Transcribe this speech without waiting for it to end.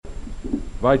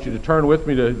invite you to turn with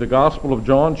me to the Gospel of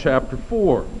John, chapter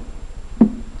 4.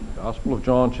 Gospel of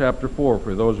John, chapter 4.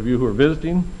 For those of you who are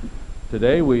visiting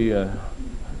today, we are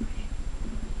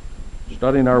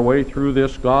studying our way through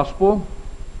this Gospel.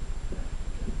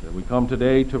 We come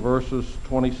today to verses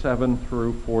 27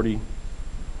 through 42.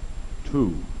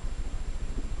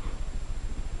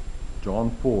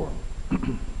 John 4.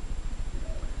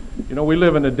 You know, we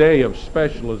live in a day of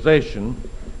specialization.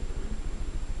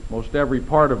 Most every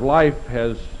part of life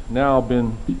has now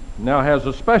has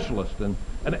a specialist and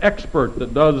an expert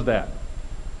that does that.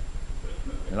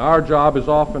 And our job is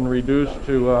often reduced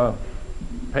to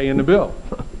paying the bill.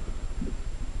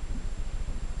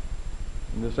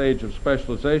 In this age of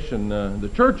specialization, the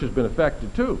church has been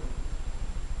affected too.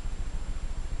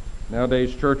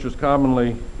 Nowadays, churches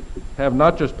commonly have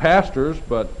not just pastors,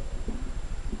 but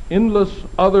endless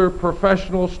other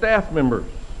professional staff members,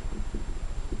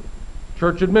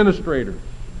 church administrators,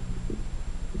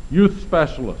 youth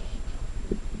specialists,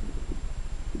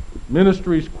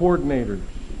 ministries coordinators,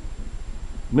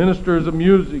 ministers of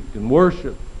music and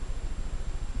worship,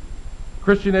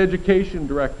 Christian education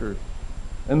directors,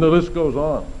 and the list goes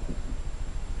on.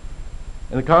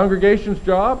 And the congregation's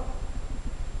job?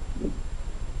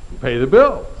 Pay the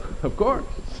bills, of course.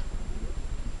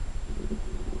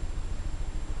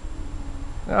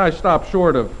 Now, I stop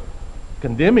short of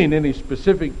condemning any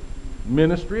specific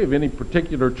ministry of any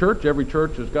particular church. Every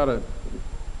church has got to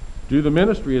do the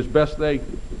ministry as best they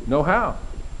know how.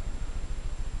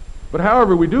 But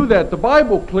however we do that, the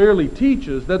Bible clearly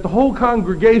teaches that the whole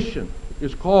congregation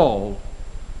is called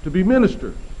to be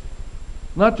ministers,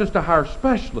 not just to hire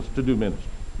specialists to do ministry.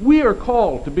 We are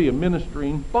called to be a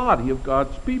ministering body of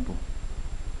God's people,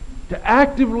 to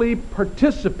actively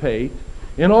participate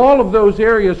in all of those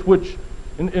areas which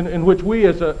in which we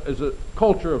as a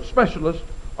culture of specialists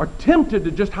are tempted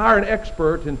to just hire an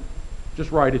expert and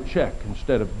just write a check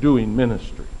instead of doing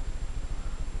ministry.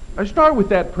 I start with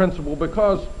that principle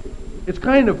because it's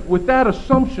kind of with that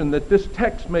assumption that this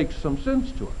text makes some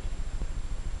sense to us.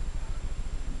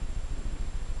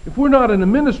 If we're not in a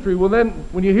ministry, well then,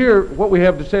 when you hear what we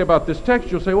have to say about this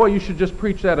text, you'll say, well, you should just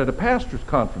preach that at a pastor's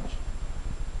conference.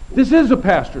 This is a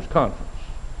pastor's conference.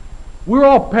 We're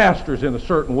all pastors in a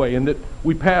certain way, in that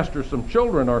we pastor some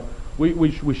children, or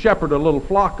we shepherd a little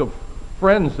flock of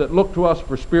friends that look to us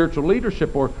for spiritual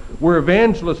leadership, or we're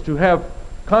evangelists who have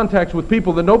contacts with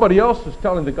people that nobody else is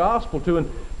telling the gospel to,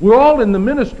 and we're all in the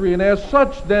ministry, and as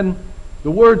such, then,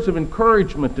 the words of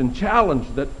encouragement and challenge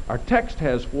that our text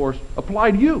has for us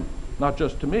apply to you, not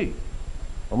just to me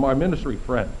or my ministry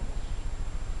friends.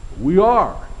 We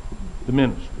are the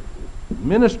ministry,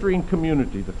 ministering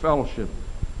community, the fellowship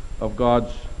of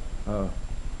God's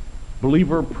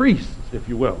believer priests, if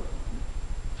you will.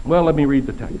 Well, let me read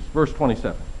the text. Verse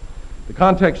 27. The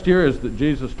context here is that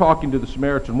Jesus is talking to the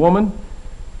Samaritan woman.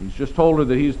 He's just told her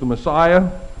that he's the Messiah.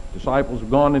 Disciples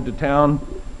have gone into town.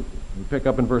 We pick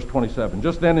up in verse 27.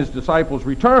 Just then his disciples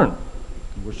returned.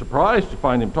 They were surprised to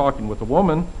find him talking with a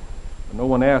woman. No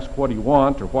one asked, what do you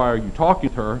want, or why are you talking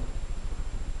to her?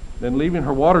 Then leaving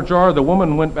her water jar, the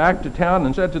woman went back to town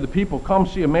and said to the people, come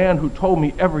see a man who told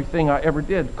me everything I ever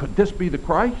did. Could this be the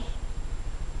Christ?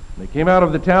 And they came out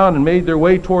of the town and made their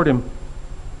way toward him.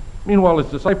 Meanwhile, his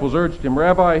disciples urged him,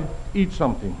 Rabbi, eat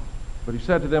something. But he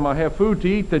said to them, I have food to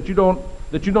eat that you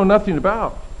know nothing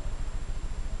about.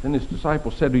 Then his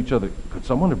disciples said to each other, could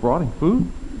someone have brought him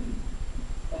food?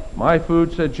 My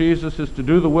food, said Jesus, is to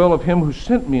do the will of him who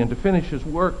sent me and to finish his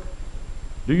work.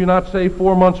 Do you not say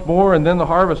 4 months more and then the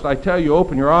harvest? I tell you,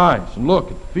 open your eyes and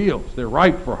look at the fields. They're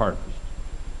ripe for harvest.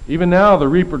 Even now the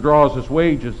reaper draws his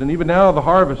wages, and even now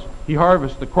he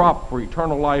harvests the crop for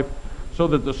eternal life, so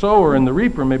that the sower and the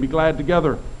reaper may be glad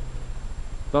together.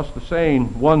 Thus the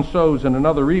saying, one sows and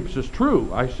another reaps, is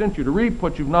true. I sent you to reap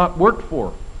what you've not worked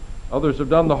for. Others have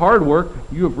done the hard work.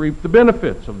 You have reaped the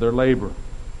benefits of their labor.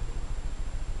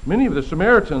 Many of the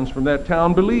Samaritans from that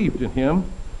town believed in him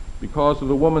because of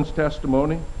the woman's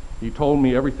testimony. He told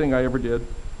me everything I ever did.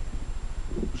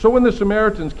 So when the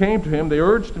Samaritans came to him, they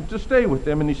urged him to stay with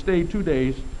them, and he stayed 2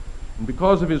 days. And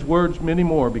because of his words, many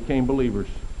more became believers.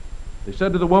 They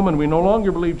said to the woman, we no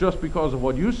longer believe just because of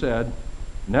what you said.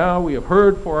 Now we have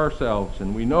heard for ourselves,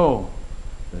 and we know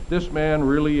that this man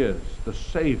really is the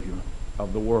Savior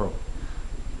of the world.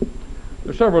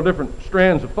 There's several different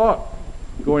strands of thought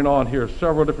going on here,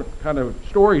 several different kind of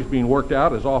stories being worked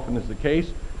out, as often is the case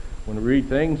when we read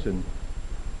things and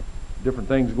different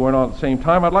things going on at the same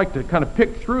time. I'd like to kind of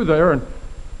pick through there and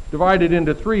divide it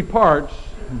into 3 parts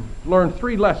and learn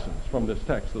 3 lessons from this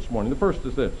text this morning. The first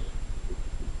is this: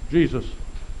 Jesus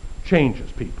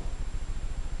changes people.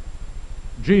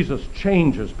 Jesus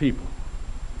changes people.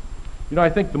 You know, I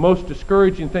think the most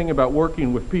discouraging thing about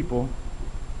working with people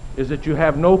is that you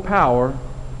have no power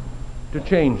to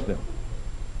change them.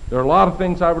 There are a lot of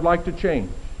things I would like to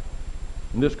change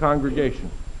in this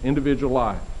congregation, individual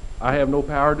lives. I have no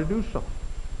power to do so.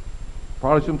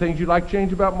 Probably some things you'd like to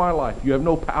change about my life. You have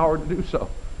no power to do so.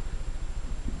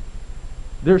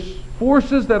 There's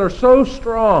forces that are so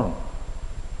strong.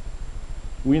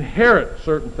 We inherit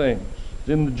certain things. It's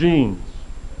in the genes.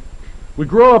 We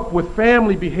grow up with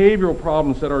family behavioral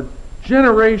problems that are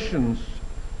generations,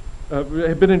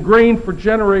 have been ingrained for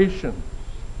generations.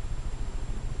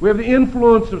 We have the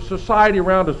influence of society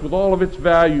around us with all of its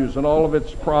values and all of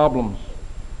its problems.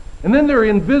 And then there are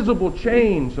invisible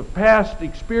chains of past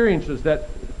experiences that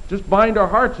just bind our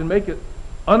hearts and make us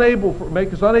unable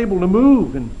to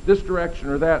move in this direction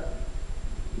or that.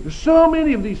 There's so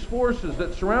many of these forces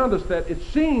that surround us that it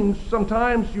seems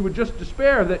sometimes you would just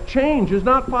despair that change is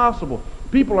not possible.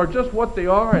 People are just what they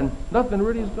are and nothing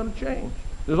really is going to change.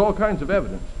 There's all kinds of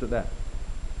evidence to that.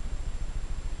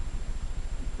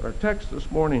 But our text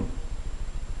this morning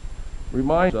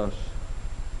reminds us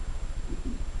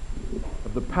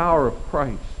of the power of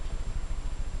Christ.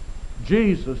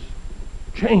 Jesus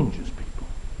changes people.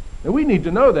 And we need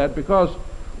to know that because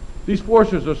these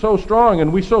forces are so strong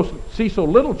and we see so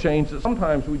little change that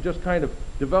sometimes we just kind of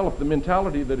develop the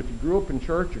mentality that if you grew up in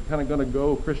church, you're kind of going to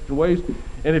go Christian ways.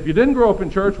 And if you didn't grow up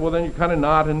in church, well, then you're kind of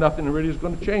not and nothing really is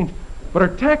going to change. But our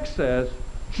text says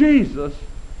Jesus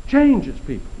changes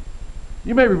people.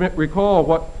 You may recall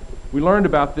what we learned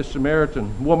about this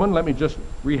Samaritan woman. Let me just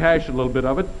rehash a little bit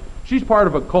of it. She's part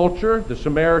of a culture, the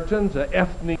Samaritans, an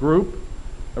ethnic group,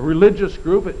 a religious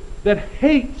group that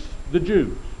hates the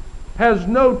Jews, has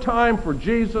no time for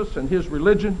Jesus and his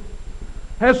religion,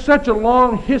 has such a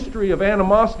long history of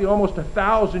animosity, almost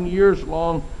 1,000 years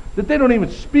long, that they don't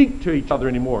even speak to each other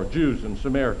anymore, Jews and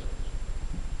Samaritans.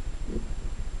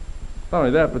 Not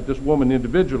only that, but this woman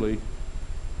individually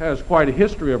has quite a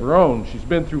history of her own. She's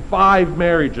been through 5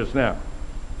 marriages now.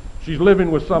 She's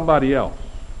living with somebody else.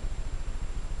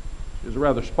 She has a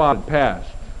rather spotted past.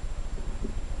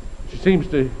 She seems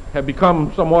to have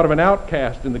become somewhat of an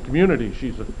outcast in the community.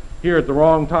 She's here at the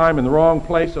wrong time in the wrong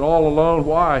place and all alone.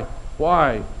 Why?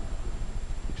 Why?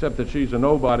 Except that she's a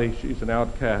nobody. She's an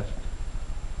outcast.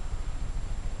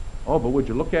 Oh, but would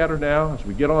you look at her now as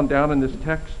we get on down in this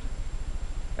text?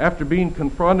 After being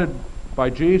confronted by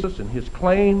Jesus and his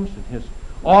claims and his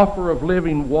offer of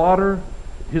living water,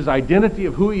 his identity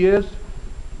of who he is,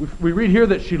 we read here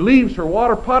that she leaves her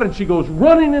water pot and she goes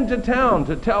running into town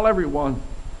to tell everyone,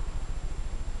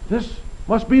 this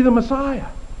must be the Messiah.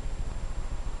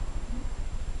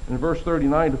 In verse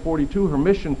 39 to 42, her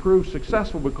mission proves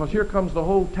successful because here comes the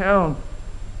whole town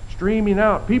streaming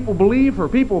out. People believe her,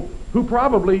 people who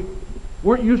probably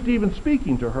weren't used to even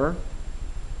speaking to her.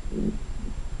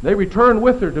 They return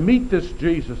with her to meet this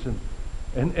Jesus,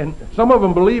 and some of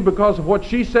them believe because of what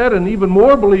she said, and even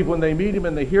more believe when they meet him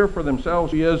and they hear for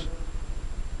themselves who he is.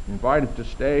 They invite him to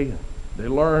stay. They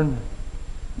learn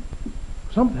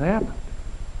something happened.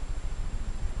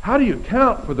 How do you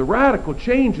account for the radical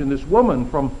change in this woman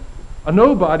from a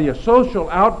nobody, a social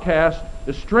outcast,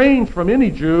 estranged from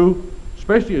any Jew,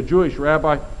 especially a Jewish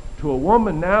rabbi, to a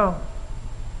woman now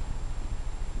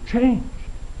changed?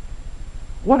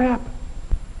 What happened?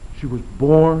 She was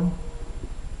born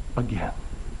again.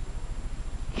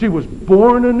 She was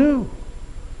born anew.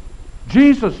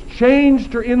 Jesus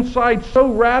changed her inside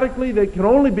so radically that it can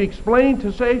only be explained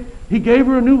to say he gave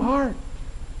her a new heart.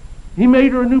 He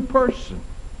made her a new person.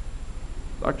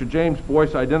 Dr. James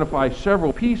Boyce identifies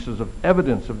several pieces of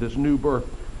evidence of this new birth.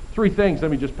 3 things, let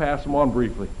me just pass them on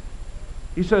briefly.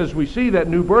 He says we see that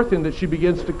new birth in that she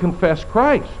begins to confess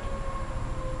Christ.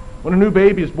 When a new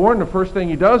baby is born, the first thing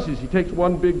he does is he takes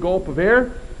one big gulp of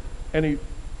air and he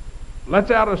lets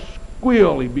out a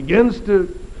squeal. He begins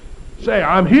to say,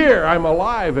 I'm here, I'm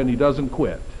alive, and he doesn't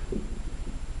quit.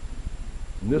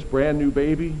 And this brand new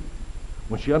baby,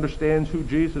 when she understands who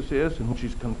Jesus is and when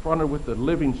she's confronted with the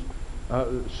living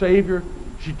Savior,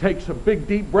 she takes a big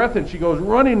deep breath and she goes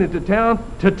running into town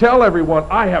to tell everyone,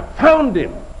 I have found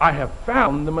him. I have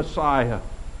found the Messiah.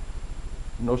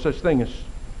 No such thing as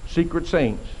secret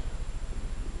saints.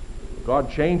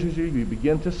 God changes you, you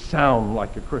begin to sound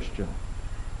like a Christian.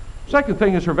 Second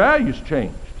thing is her values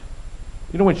changed.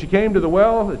 You know, when she came to the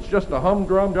well, it's just a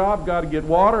humdrum job. Got to get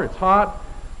water. It's hot.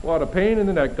 What a pain in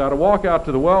the neck. Got to walk out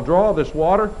to the well, draw this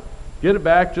water, get it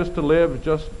back just to live,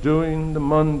 just doing the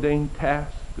mundane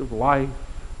task of life.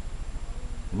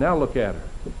 And now look at her.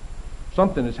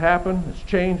 Something has happened. It's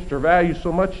changed her values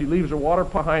so much she leaves her water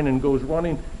behind and goes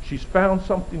running. She's found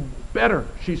something better.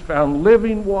 She's found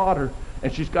living water.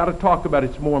 And she's got to talk about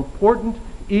it's more important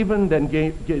even than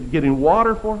getting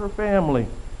water for her family.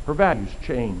 Her values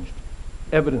changed.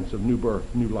 Evidence of new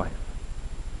birth, new life.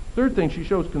 Third thing, she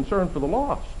shows concern for the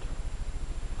lost.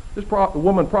 This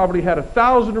woman probably had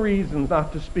 1,000 reasons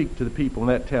not to speak to the people in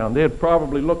that town. They had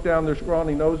probably looked down their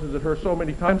scrawny noses at her so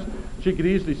many times, she could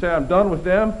easily say, I'm done with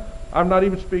them. I'm not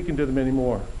even speaking to them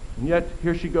anymore. And yet,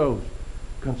 here she goes.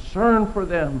 Concern for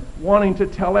them, wanting to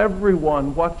tell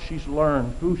everyone what she's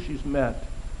learned, who she's met.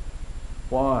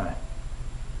 Why?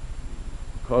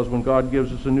 Because when God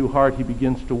gives us a new heart, He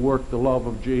begins to work the love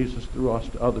of Jesus through us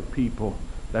to other people.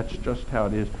 That's just how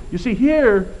it is. You see,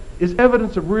 here is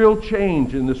evidence of real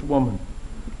change in this woman.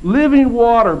 Living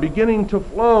water beginning to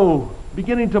flow,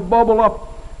 beginning to bubble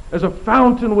up as a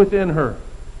fountain within her,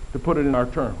 to put it in our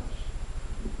terms.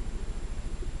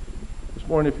 This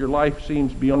morning, if your life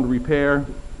seems beyond repair,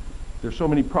 there's so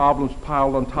many problems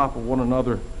piled on top of one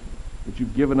another that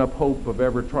you've given up hope of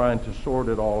ever trying to sort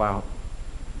it all out.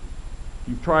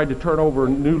 You've tried to turn over a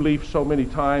new leaf so many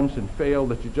times and failed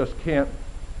that you just can't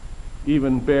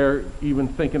even bear even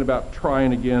thinking about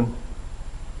trying again.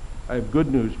 I have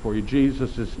good news for you.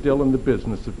 Jesus is still in the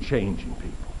business of changing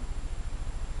people.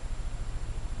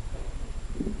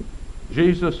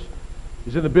 Jesus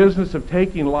is in the business of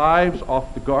taking lives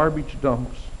off the garbage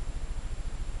dumps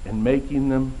and making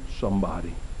them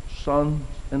somebody, sons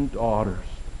and daughters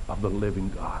of the living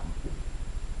God.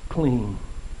 Clean,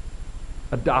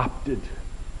 adopted,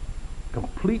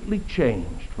 completely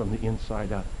changed from the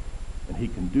inside out. And He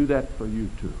can do that for you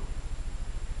too.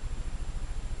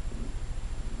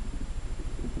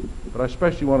 But I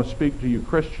especially want to speak to you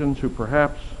Christians who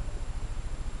perhaps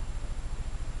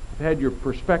have had your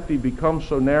perspective become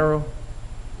so narrow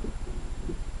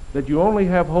that you only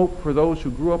have hope for those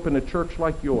who grew up in a church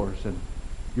like yours, and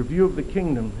your view of the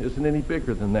kingdom isn't any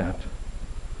bigger than that.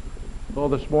 Well,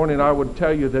 this morning I would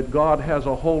tell you that God has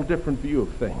a whole different view of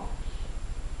things.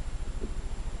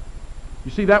 You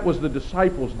see, that was the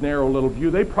disciples' narrow little view.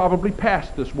 They probably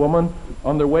passed this woman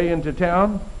on their way into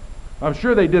town. I'm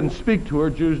sure they didn't speak to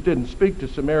her. Jews didn't speak to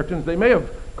Samaritans. They may have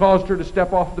caused her to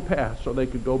step off the path so they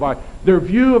could go by. Their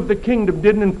view of the kingdom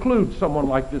didn't include someone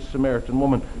like this Samaritan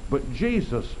woman, but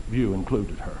Jesus' view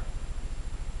included her.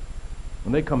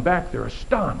 When they come back, they're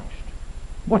astonished.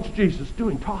 What's Jesus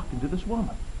doing talking to this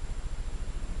woman?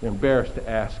 They're embarrassed to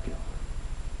ask Him.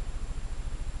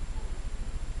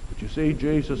 You see,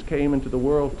 Jesus came into the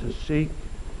world to seek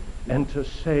and to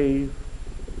save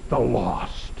the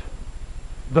lost,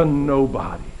 the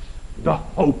nobodies, the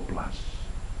hopeless,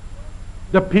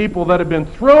 the people that have been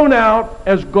thrown out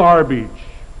as garbage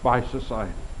by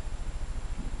society.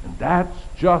 And that's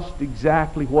just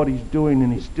exactly what He's doing,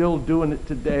 and He's still doing it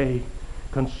today.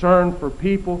 Concern for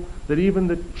people that even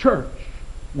the church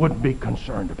wouldn't be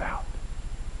concerned about.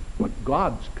 But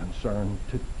God's concerned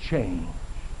to change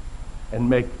and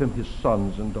make them His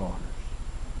sons and daughters.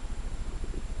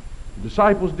 The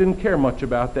disciples didn't care much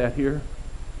about that here.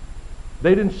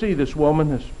 They didn't see this woman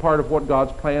as part of what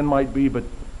God's plan might be, but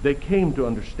they came to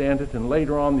understand it. And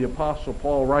later on, the Apostle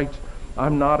Paul writes,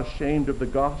 I'm not ashamed of the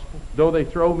gospel. Though they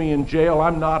throw me in jail,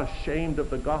 I'm not ashamed of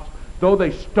the gospel. Though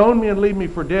they stone me and leave me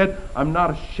for dead, I'm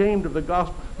not ashamed of the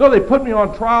gospel. Though they put me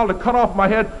on trial to cut off my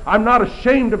head, I'm not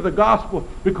ashamed of the gospel,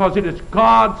 because it is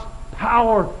God's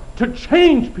power to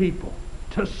change people,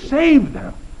 to save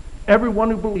them, everyone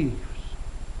who believes.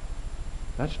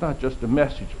 That's not just a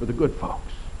message for the good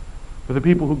folks, for the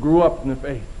people who grew up in the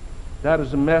faith. That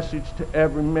is a message to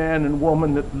every man and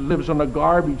woman that lives on the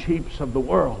garbage heaps of the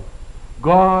world.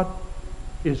 God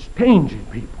is changing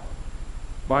people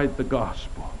by the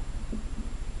gospel,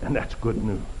 and that's good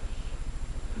news.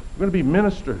 We're going to be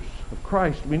ministers of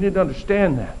Christ. We need to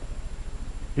understand that.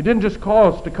 He didn't just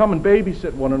call us to come and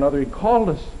babysit one another. He called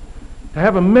us to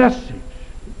have a message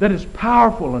that is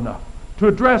powerful enough to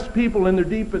address people in their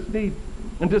deepest need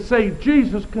and to say,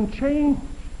 Jesus can change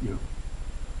you.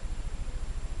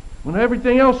 When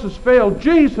everything else has failed,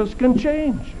 Jesus can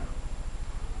change you.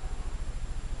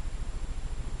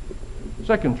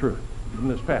 Second truth from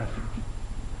this passage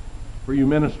for you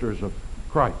ministers of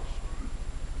Christ.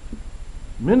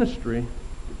 Ministry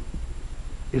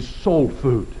is soul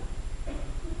food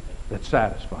that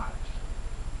satisfies.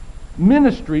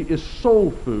 Ministry is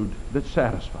soul food that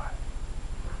satisfies.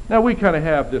 Now, we kind of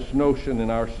have this notion in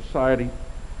our society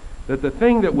that the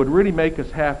thing that would really make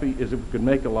us happy is if we could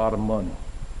make a lot of money.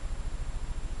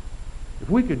 If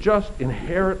we could just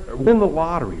inherit or win the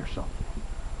lottery or something,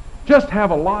 just have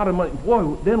a lot of money,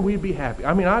 boy, then we'd be happy.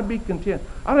 I mean, I'd be content.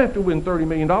 I don't have to win $30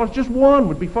 million. Just one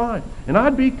would be fine, and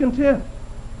I'd be content.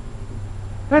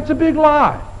 That's a big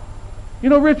lie. You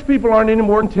know, rich people aren't any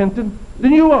more contented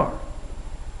than you are.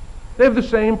 They have the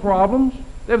same problems.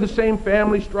 They have the same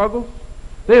family struggles.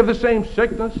 They have the same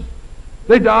sickness.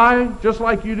 They die just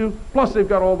like you do. Plus they've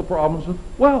got all the problems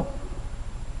of wealth.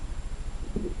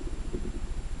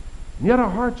 And yet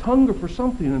our hearts hunger for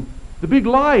something. And the big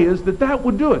lie is that that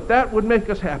would do it. That would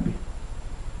make us happy.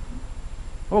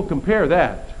 Oh, compare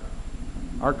that,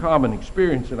 our common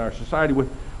experience in our society, with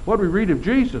what we read of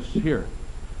Jesus here.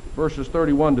 Verses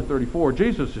 31 to 34.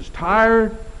 Jesus is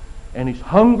tired, and he's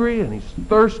hungry, and he's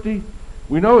thirsty.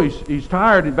 We know he's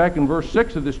tired. Back in verse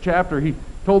 6 of this chapter, he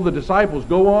told the disciples,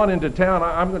 go on into town.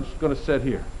 I'm just going to sit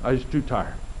here. I'm just too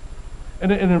tired.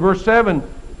 And in verse 7,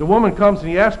 the woman comes and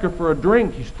he asks her for a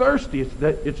drink. He's thirsty.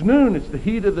 It's noon. It's the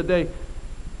heat of the day.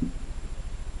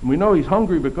 And we know he's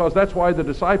hungry because that's why the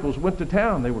disciples went to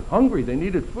town. They were hungry. They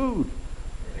needed food.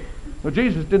 Well,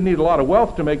 Jesus didn't need a lot of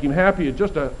wealth to make him happy.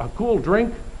 Just a cool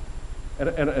drink and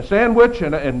a sandwich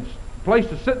and a place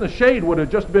to sit in the shade would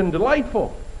have just been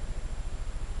delightful.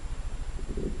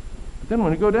 But then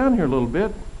when you go down here a little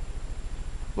bit,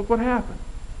 look what happened.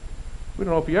 We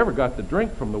don't know if he ever got the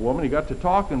drink from the woman. He got to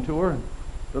talking to her.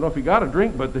 Don't know if he got a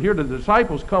drink, but here the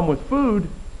disciples come with food,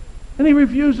 and he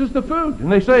refuses the food.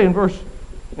 And they say in verse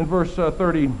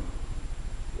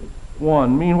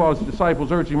 31, meanwhile his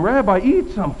disciples urge him, Rabbi,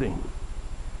 eat something.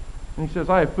 And he says,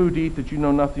 I have food to eat that you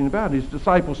know nothing about. And his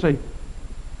disciples say,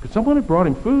 could someone have brought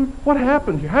him food? What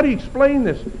happened here? How do you explain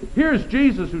this? Here's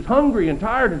Jesus who's hungry and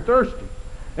tired and thirsty.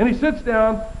 And he sits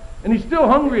down, and he's still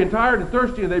hungry and tired and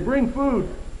thirsty, and they bring food.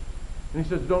 And he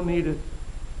says, don't need it.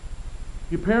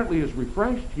 He apparently is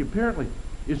refreshed. He apparently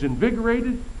is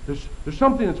invigorated. There's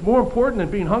something that's more important than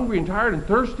being hungry and tired and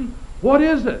thirsty. What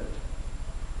is it?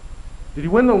 Did he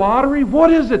win the lottery?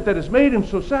 What is it that has made him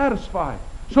so satisfied,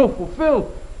 so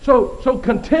fulfilled, so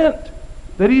content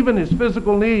that even his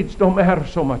physical needs don't matter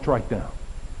so much right now?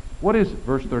 What is it?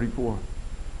 Verse 34.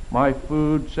 My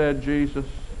food, said Jesus,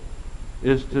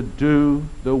 is to do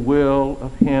the will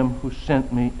of him who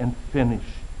sent me and finish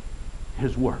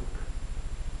his work.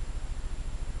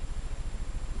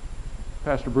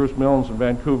 Pastor Bruce Milnes in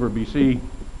Vancouver, BC,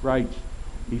 writes,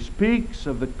 he speaks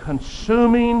of the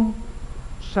consuming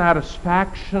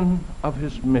satisfaction of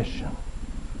his mission.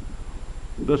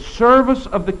 The service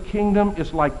of the kingdom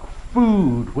is like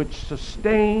food which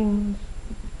sustains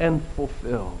and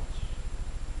fulfills.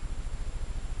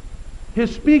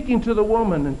 His speaking to the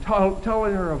woman and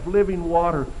telling her of living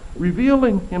water,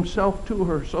 revealing himself to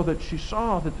her so that she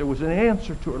saw that there was an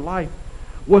answer to her life,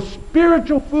 was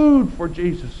spiritual food for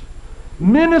Jesus.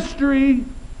 Ministry,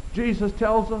 Jesus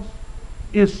tells us,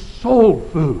 is soul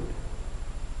food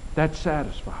that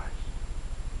satisfies.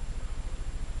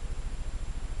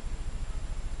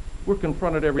 We're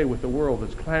confronted every day with a world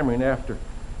that's clamoring after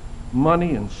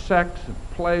money and sex and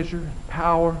pleasure and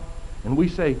power. And we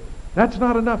say, that's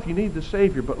not enough. You need the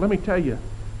Savior. But let me tell you,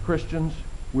 Christians,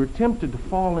 we're tempted to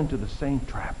fall into the same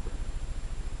trap.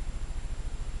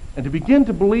 And to begin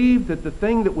to believe that the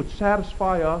thing that would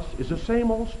satisfy us is the same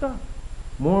old stuff.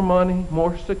 More money,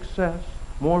 more success,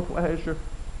 more pleasure.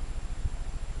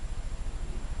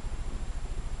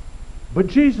 But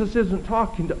Jesus isn't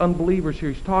talking to unbelievers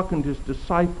here. He's talking to his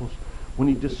disciples when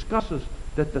he discusses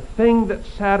that the thing that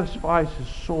satisfies his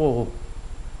soul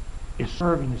is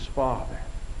serving his Father,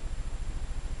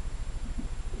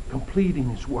 completing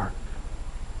his work.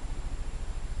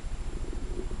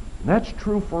 And that's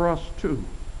true for us too.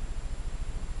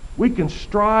 We can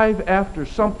strive after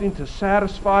something to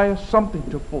satisfy us, something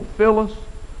to fulfill us,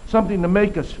 something to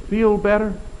make us feel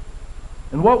better.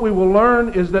 And what we will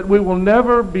learn is that we will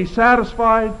never be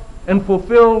satisfied and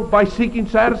fulfilled by seeking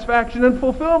satisfaction and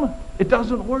fulfillment. It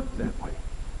doesn't work that way.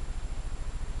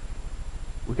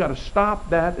 We've got to stop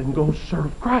that and go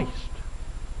serve Christ.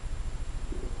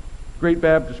 Great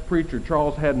Baptist preacher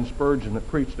Charles Haddon Spurgeon, that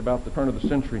preached about the turn of the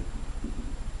century,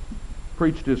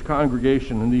 preached to his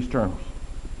congregation in these terms,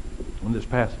 in this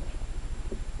passage.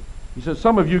 He says,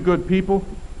 some of you good people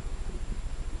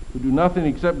who do nothing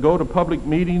except go to public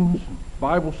meetings,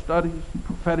 Bible studies,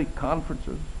 prophetic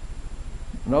conferences,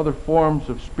 and other forms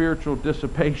of spiritual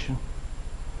dissipation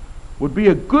would be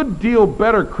a good deal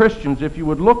better Christians if you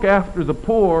would look after the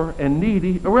poor and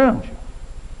needy around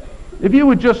you. If you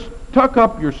would just tuck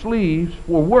up your sleeves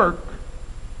for work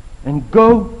and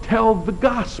go tell the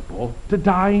gospel to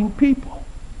dying people,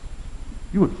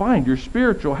 you would find your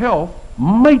spiritual health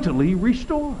mightily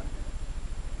restored.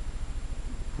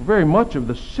 For very much of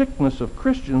the sickness of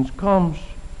Christians comes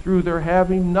through their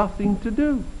having nothing to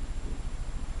do.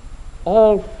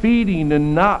 All feeding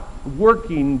and not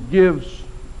working gives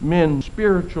men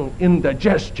spiritual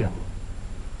indigestion.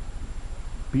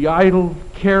 be idle,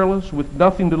 careless, with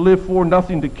nothing to live for,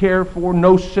 nothing to care for,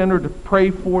 no sinner to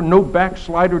pray for, no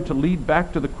backslider to lead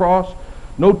back to the cross,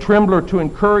 no trembler to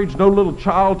encourage, no little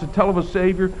child to tell of a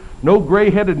Savior, no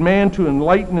gray-headed man to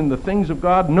enlighten in the things of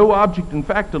God, no object, in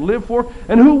fact, to live for.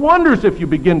 And who wonders if you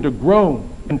begin to groan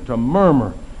and to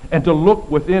murmur and to look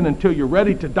within until you're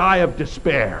ready to die of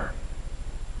despair?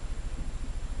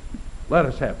 Let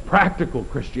us have practical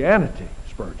Christianity,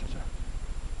 Spurgeon said.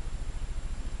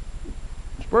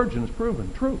 Spurgeon has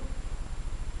proven true.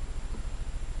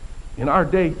 In our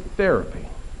day, therapy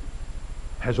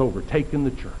has overtaken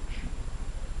the church.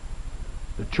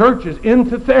 The church is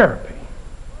into therapy.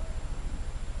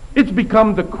 It's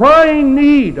become the crying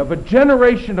need of a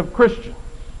generation of Christians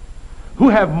who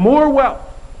have more wealth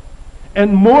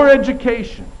and more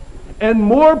education and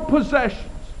more possessions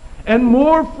and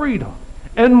more freedom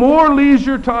and more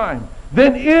leisure time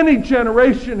than any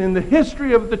generation in the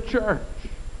history of the church,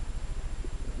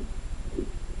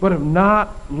 but have not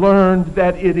learned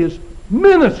that it is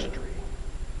ministry,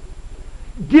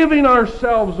 giving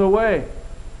ourselves away,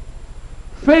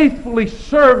 faithfully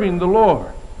serving the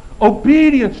Lord,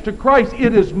 obedience to Christ.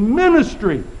 It is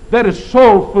ministry that is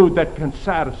soul food that can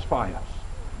satisfy us,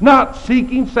 not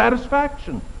seeking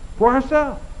satisfaction for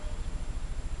ourselves.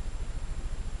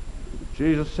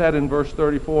 Jesus said in verse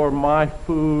 34, "My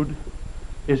food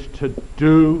is to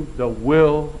do the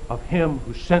will of him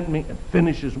who sent me and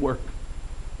finish his work."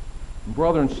 And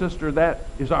brother and sister, that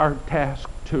is our task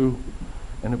too.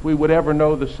 And if we would ever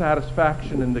know the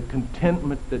satisfaction and the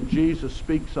contentment that Jesus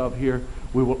speaks of here,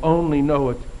 we will only know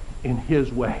it in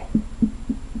his way.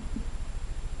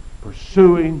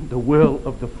 Pursuing the will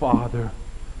of the Father,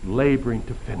 laboring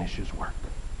to finish his work.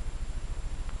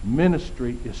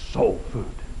 Ministry is soul food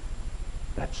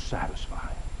that's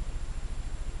satisfying.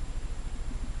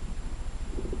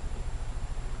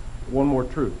 One more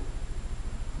truth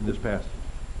in this passage.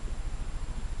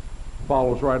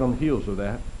 Follows right on the heels of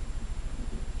that.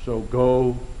 So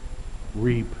go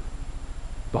reap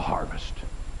the harvest.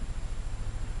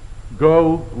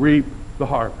 Go reap the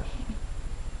harvest.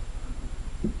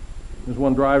 As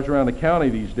one drives around the county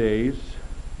these days,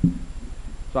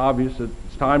 it's obvious that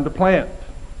it's time to plant.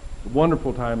 It's a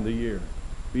wonderful time of the year.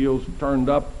 Fields turned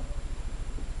up,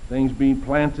 things being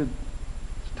planted.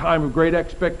 It's a time of great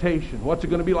expectation. What's it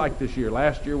going to be like this year?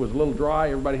 Last year was a little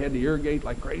dry. Everybody had to irrigate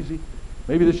like crazy.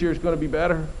 Maybe this year is going to be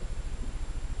better.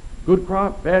 Good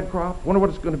crop, bad crop. Wonder what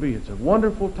it's going to be. It's a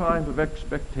wonderful time of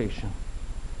expectation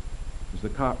as the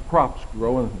crops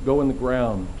grow and go in the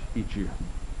ground each year.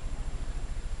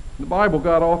 In the Bible,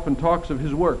 God often talks of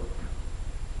his work,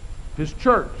 his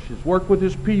church, his work with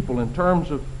his people in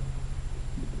terms of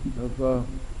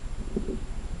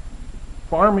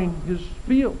farming his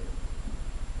field,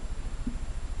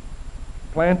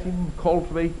 planting,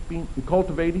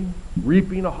 cultivating,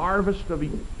 reaping a harvest of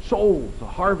souls, a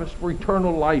harvest for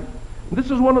eternal life. And this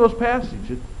is one of those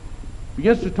passages. It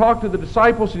begins to talk to the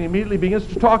disciples and he immediately begins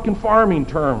to talk in farming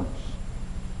terms.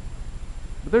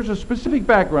 But there's a specific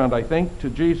background, I think, to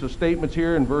Jesus' statements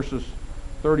here in verses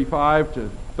 35 to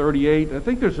 38. I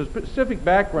think there's a specific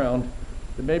background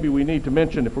that maybe we need to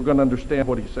mention if we're going to understand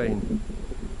what he's saying.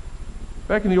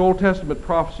 Back in the Old Testament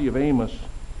prophecy of Amos,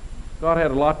 God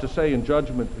had a lot to say in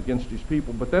judgment against his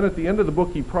people, but then at the end of the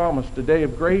book he promised a day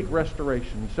of great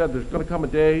restoration. He said there's going to come a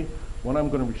day when I'm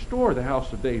going to restore the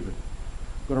house of David.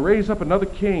 I'm going to raise up another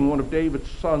king, one of David's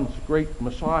sons, great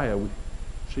Messiah. We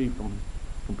see from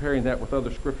comparing that with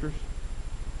other scriptures.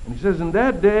 And he says in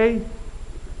that day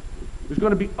there's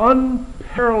going to be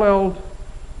unparalleled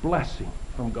blessing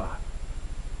from God.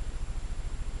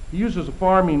 He uses a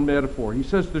farming metaphor. He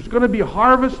says there's going to be a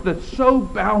harvest that's so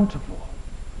bountiful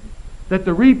that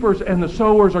the reapers and the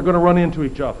sowers are going to run into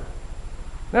each other.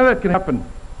 Now that can happen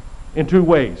in two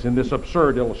ways in this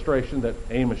absurd illustration that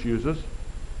Amos uses.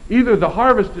 Either the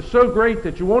harvest is so great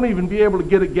that you won't even be able to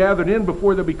get it gathered in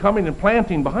before they'll be coming and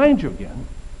planting behind you again,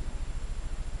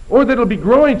 or that it'll be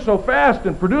growing so fast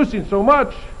and producing so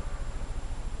much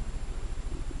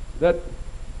that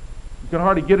you can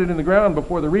hardly get it in the ground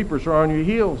before the reapers are on your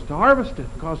heels to harvest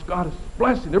it, because God is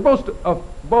blessing. They're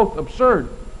both absurd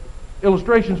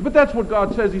illustrations, but that's what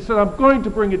God says. He said, I'm going to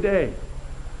bring a day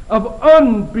of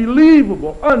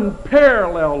unbelievable,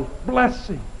 unparalleled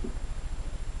blessing.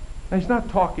 Now, he's not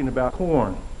talking about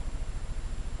corn.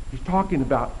 He's talking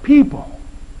about people.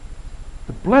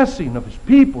 The blessing of his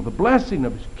people, the blessing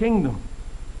of his kingdom.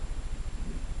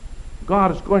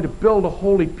 God is going to build a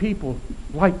holy people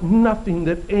like nothing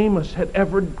that Amos had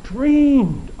ever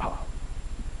dreamed of.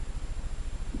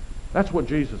 That's what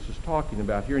Jesus is talking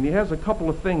about here. And he has a couple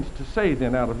of things to say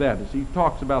then out of that as he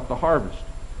talks about the harvest.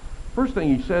 First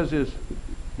thing he says is,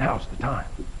 Now's the time.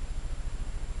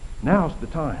 Now's the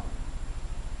time.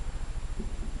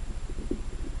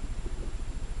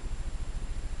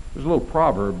 There's a little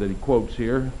proverb that he quotes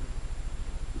here.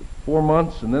 4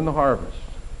 months and then the harvest.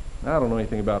 Now, I don't know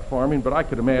anything about farming, but I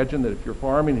could imagine that if you're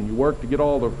farming and you work to get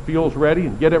all the fields ready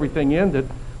and get everything in, that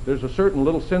there's a certain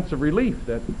little sense of relief,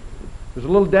 that there's a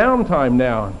little downtime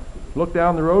now. And look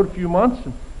down the road a few months,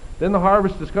 and then the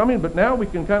harvest is coming, but now we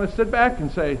can kind of sit back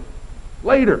and say,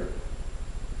 later.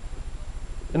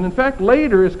 And in fact,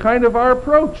 later is kind of our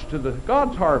approach to the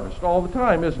God's harvest all the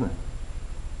time, isn't it?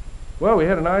 Well, we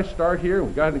had a nice start here,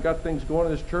 we got things going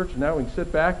in this church, and now we can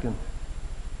sit back and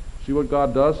see what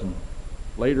God does, and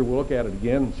later we'll look at it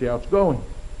again and see how it's going.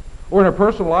 Or in our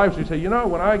personal lives, we say, you know,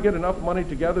 when I get enough money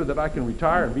together that I can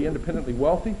retire and be independently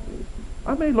wealthy,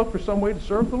 I may look for some way to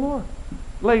serve the Lord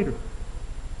later.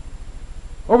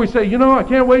 Or we say, you know, I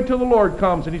can't wait till the Lord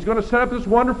comes and He's going to set up this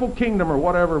wonderful kingdom or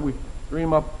whatever we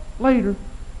dream up later.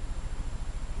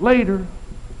 Later.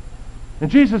 And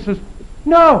Jesus says,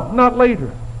 no, not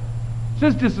later. He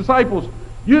says to His disciples,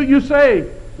 you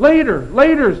say,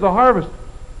 later is the harvest.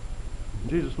 And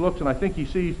Jesus looks, and I think He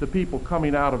sees the people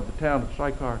coming out of the town of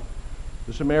Sychar.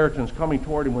 The Samaritans coming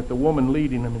toward Him with the woman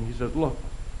leading them, and He says, look,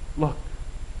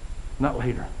 not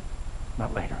later.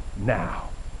 Now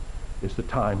is the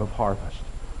time of harvest.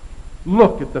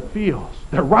 Look at the fields.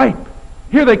 They're ripe.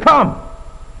 Here they come.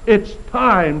 It's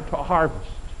time to harvest.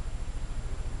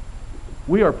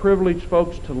 We are privileged,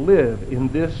 folks, to live in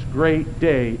this great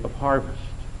day of harvest.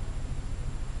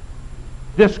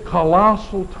 This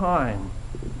colossal time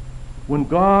when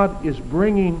God is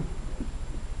bringing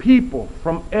people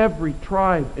from every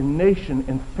tribe and nation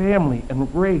and family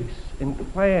and race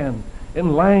and clan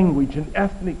and language and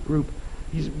ethnic group.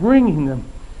 He's bringing them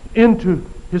into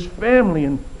His family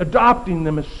and adopting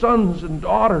them as sons and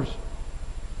daughters.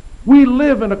 We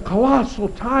live in a colossal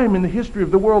time in the history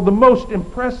of the world, the most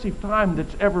impressive time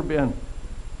that's ever been.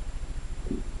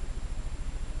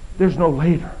 There's no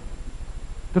later.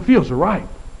 The fields are ripe.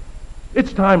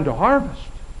 It's time to harvest.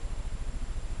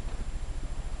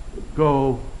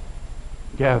 Go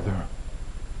gather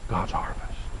God's harvest.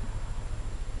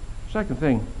 Second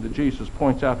thing that Jesus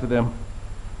points out to them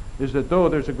is that though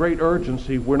there's a great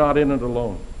urgency, we're not in it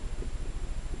alone.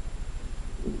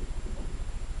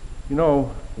 You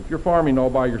know, if you're farming all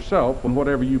by yourself, and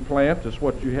whatever you plant is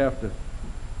what you have to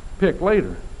pick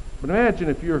later. But imagine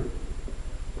if you're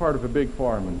part of a big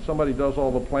farm and somebody does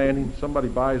all the planting, somebody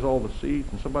buys all the seeds,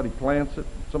 and somebody plants it,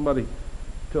 somebody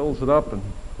tills it up, and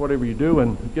whatever you do,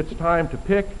 and it gets time to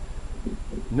pick,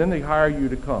 and then they hire you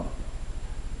to come.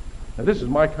 Now this is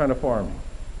my kind of farming.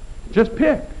 Just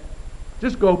pick.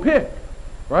 Just go pick,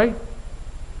 right?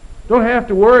 Don't have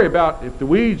to worry about if the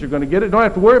weeds are going to get it. Don't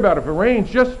have to worry about if it rains.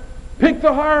 Just pick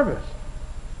the harvest.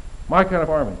 My kind of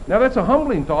farming. Now that's a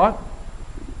humbling thought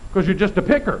because you're just a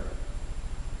picker.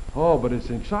 Oh, but it's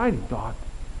an exciting thought.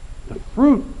 The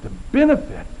fruit, the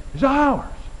benefit is ours.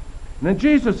 And then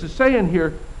Jesus is saying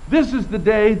here, this is the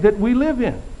day that we live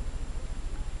in.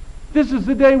 This is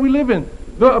the day we live in.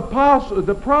 The apostles,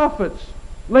 the prophets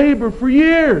labored for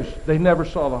years. They never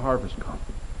saw the harvest come.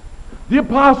 The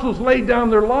apostles laid down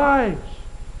their lives.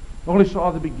 Only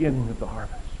saw the beginning of the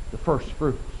harvest, the first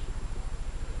fruits.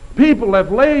 People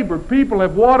have labored. People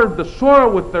have watered the soil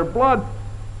with their blood.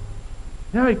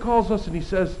 Now He calls us and He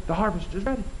says, the harvest is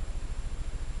ready.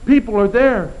 People are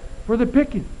there for the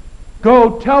picking.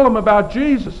 Go tell them about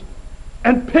Jesus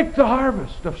and pick the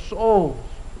harvest of souls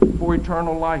for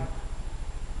eternal life.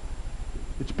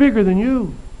 It's bigger than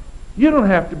you. You don't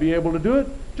have to be able to do it.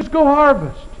 Just go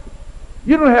harvest.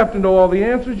 You don't have to know all the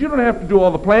answers. You don't have to do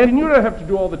all the planting. You don't have to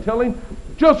do all the tilling.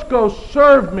 Just go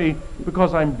serve me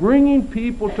because I'm bringing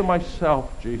people to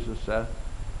myself, Jesus said.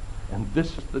 And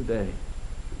this is the day.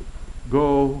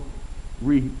 Go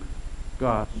reap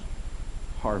God's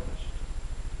harvest.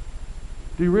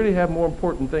 Do you really have more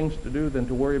important things to do than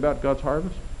to worry about God's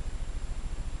harvest?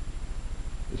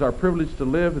 It's our privilege to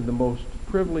live in the most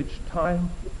privileged time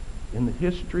in the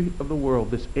history of the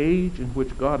world, this age in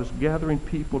which God is gathering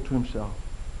people to Himself.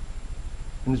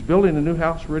 And is building a new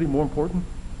house really more important?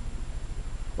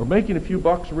 Or making a few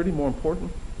bucks really more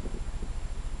important?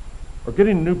 Or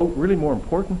getting a new boat really more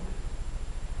important?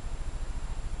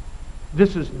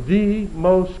 This is the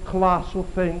most colossal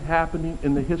thing happening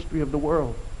in the history of the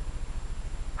world.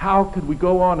 How could we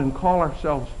go on and call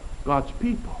ourselves God's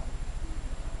people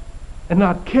and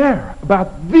not care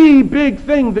about the big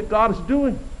thing that God is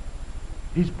doing?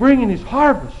 He's bringing His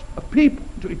harvest of people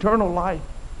to eternal life.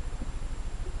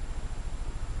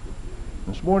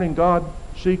 This morning, God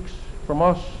seeks from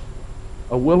us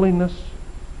a willingness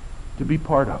to be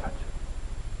part of it.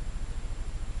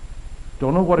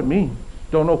 Don't know what it means.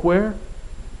 Don't know where.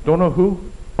 Don't know who.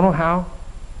 Don't know how.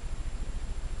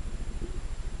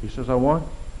 He says, I want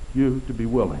you to be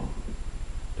willing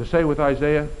to say with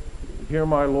Isaiah, here,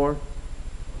 my Lord,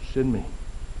 send me.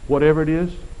 Whatever it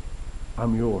is,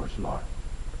 I'm yours, Lord.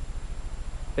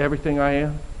 Everything I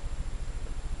am,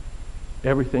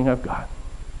 everything I've got,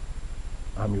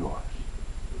 I'm yours.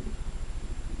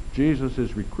 Jesus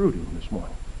is recruiting this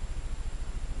morning.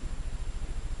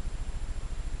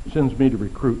 Sends me to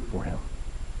recruit for him.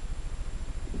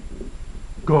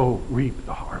 Go reap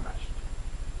the harvest.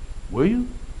 Will you?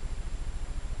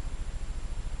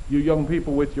 You young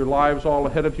people with your lives all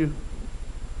ahead of you,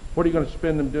 what are you going to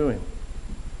spend them doing?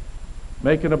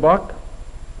 Making a buck?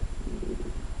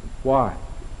 Why?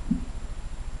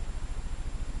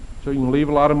 So you can leave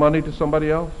a lot of money to somebody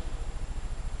else?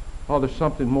 Oh, there's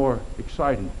something more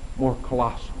exciting, more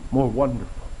colossal, more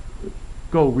wonderful.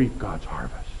 Go reap God's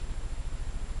harvest.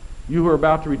 You who are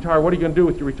about to retire, what are you going to do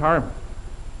with your retirement?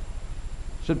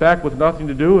 Sit back with nothing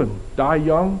to do and die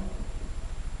young?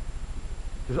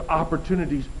 There's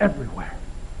opportunities everywhere.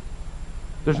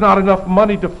 There's not enough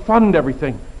money to fund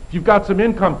everything. If you've got some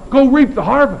income, go reap the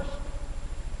harvest.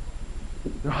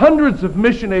 There are hundreds of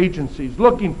mission agencies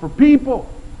looking for people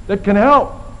that can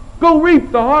help. Go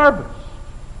reap the harvest.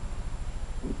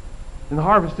 And the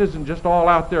harvest isn't just all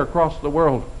out there across the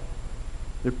world.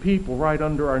 There are people right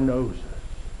under our noses.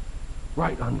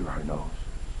 Right under our noses.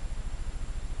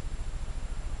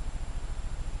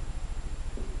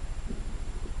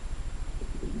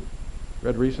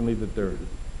 Read recently that there are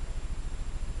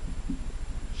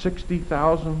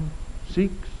 60,000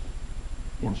 Sikhs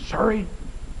in Surrey.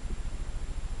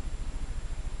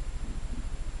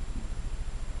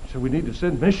 So we need to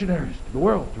send missionaries to the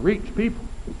world to reach people.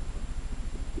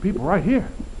 People right here.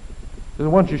 They're the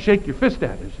ones you shake your fist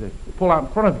at as they pull out in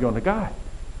front of you on the guide.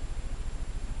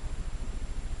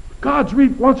 God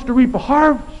wants to reap a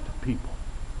harvest of people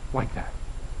like that.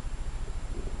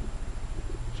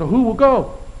 So who will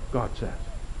go? God says.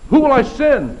 Who will I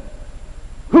send?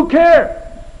 Who cares?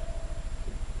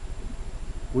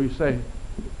 Will you say,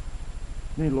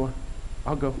 me, Lord,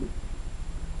 I'll go.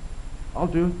 I'll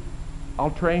do it.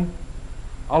 I'll train.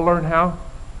 I'll learn how.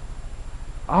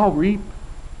 I'll reap.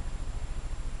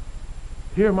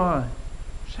 Here am I.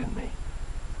 Send me.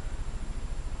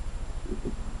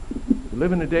 We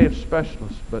live in a day of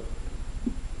specialists, but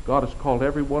God has called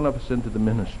every one of us into the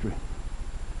ministry.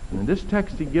 And in this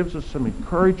text, he gives us some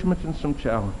encouragement and some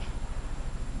challenge.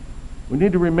 We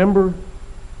need to remember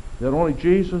that only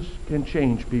Jesus can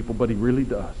change people, but he really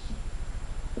does.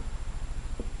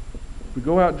 If we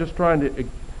go out just trying to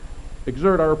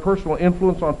exert our personal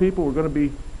influence on people, we're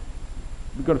going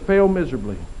to fail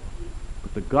miserably.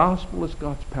 But the gospel is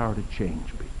God's power to change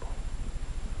people.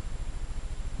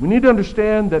 We need to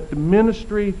understand that the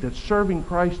ministry that's serving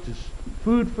Christ is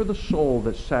food for the soul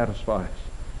that satisfies.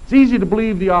 It's easy to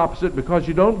believe the opposite because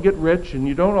you don't get rich and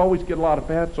you don't always get a lot of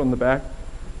pats on the back.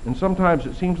 And sometimes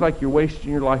it seems like you're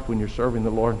wasting your life when you're serving the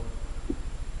Lord.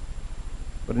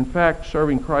 But in fact,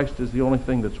 serving Christ is the only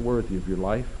thing that's worthy of your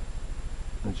life.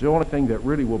 And it's the only thing that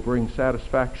really will bring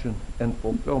satisfaction and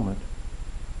fulfillment.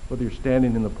 Whether you're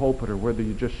standing in the pulpit or whether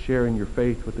you're just sharing your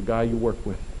faith with the guy you work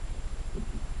with.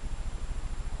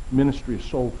 Ministry is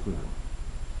soul food.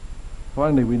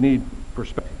 Finally, we need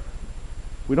perspective.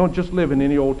 We don't just live in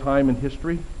any old time in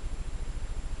history.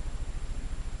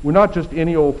 We're not just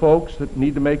any old folks that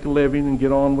need to make a living and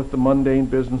get on with the mundane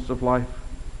business of life.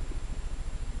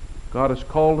 God has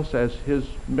called us as his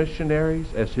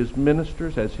missionaries, as his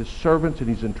ministers, as his servants, and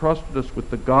he's entrusted us with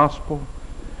the gospel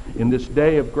in this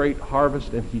day of great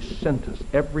harvest, and he sent us.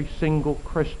 Every single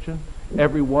Christian,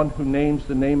 everyone who names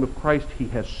the name of Christ, he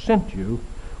has sent you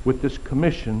with this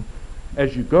commission.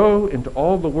 As you go into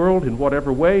all the world in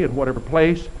whatever way, in whatever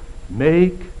place,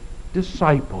 make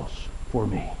disciples for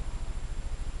me.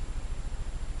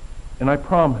 And I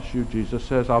promise you, Jesus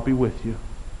says, I'll be with you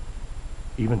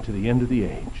even to the end of the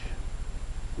age.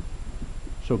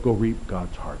 So go reap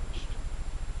God's harvest.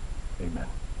 Amen.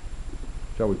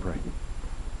 Shall we pray?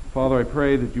 Father, I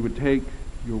pray that you would take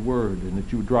your word and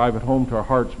that you would drive it home to our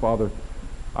hearts, Father.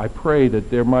 I pray that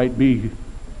there might be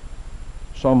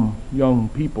some young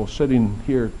people sitting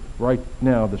here right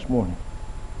now this morning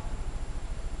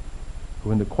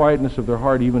who in the quietness of their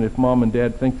heart, even if mom and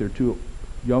dad think they're too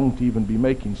young to even be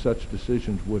making such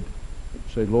decisions, would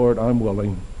say, Lord, I'm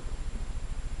willing.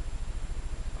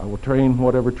 I will train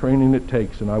whatever training it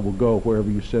takes, and I will go wherever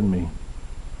you send me,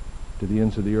 to the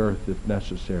ends of the earth if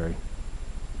necessary,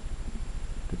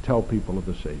 to tell people of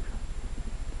the Savior.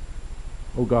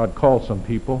 Oh God, call some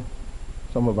people,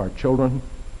 some of our children,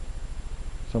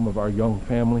 some of our young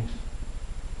families.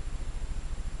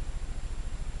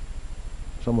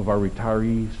 some of our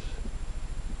retirees,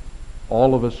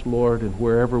 all of us, Lord, and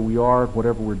wherever we are,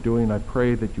 whatever we're doing, I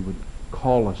pray that you would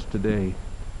call us today.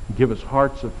 Give us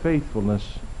hearts of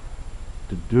faithfulness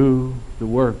to do the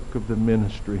work of the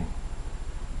ministry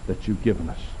that you've given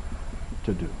us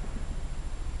to do.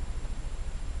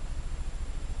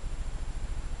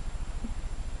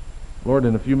 Lord,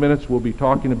 in a few minutes we'll be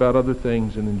talking about other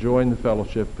things and enjoying the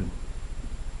fellowship and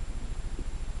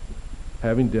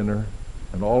having dinner,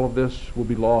 and all of this will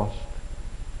be lost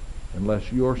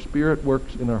unless your Spirit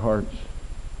works in our hearts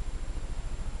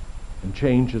and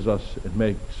changes us and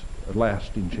makes a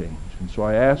lasting change. And so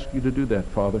I ask you to do that,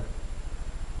 Father,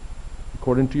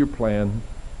 according to your plan,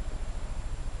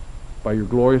 by your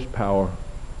glorious power,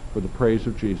 for the praise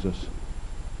of Jesus.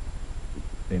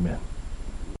 Amen.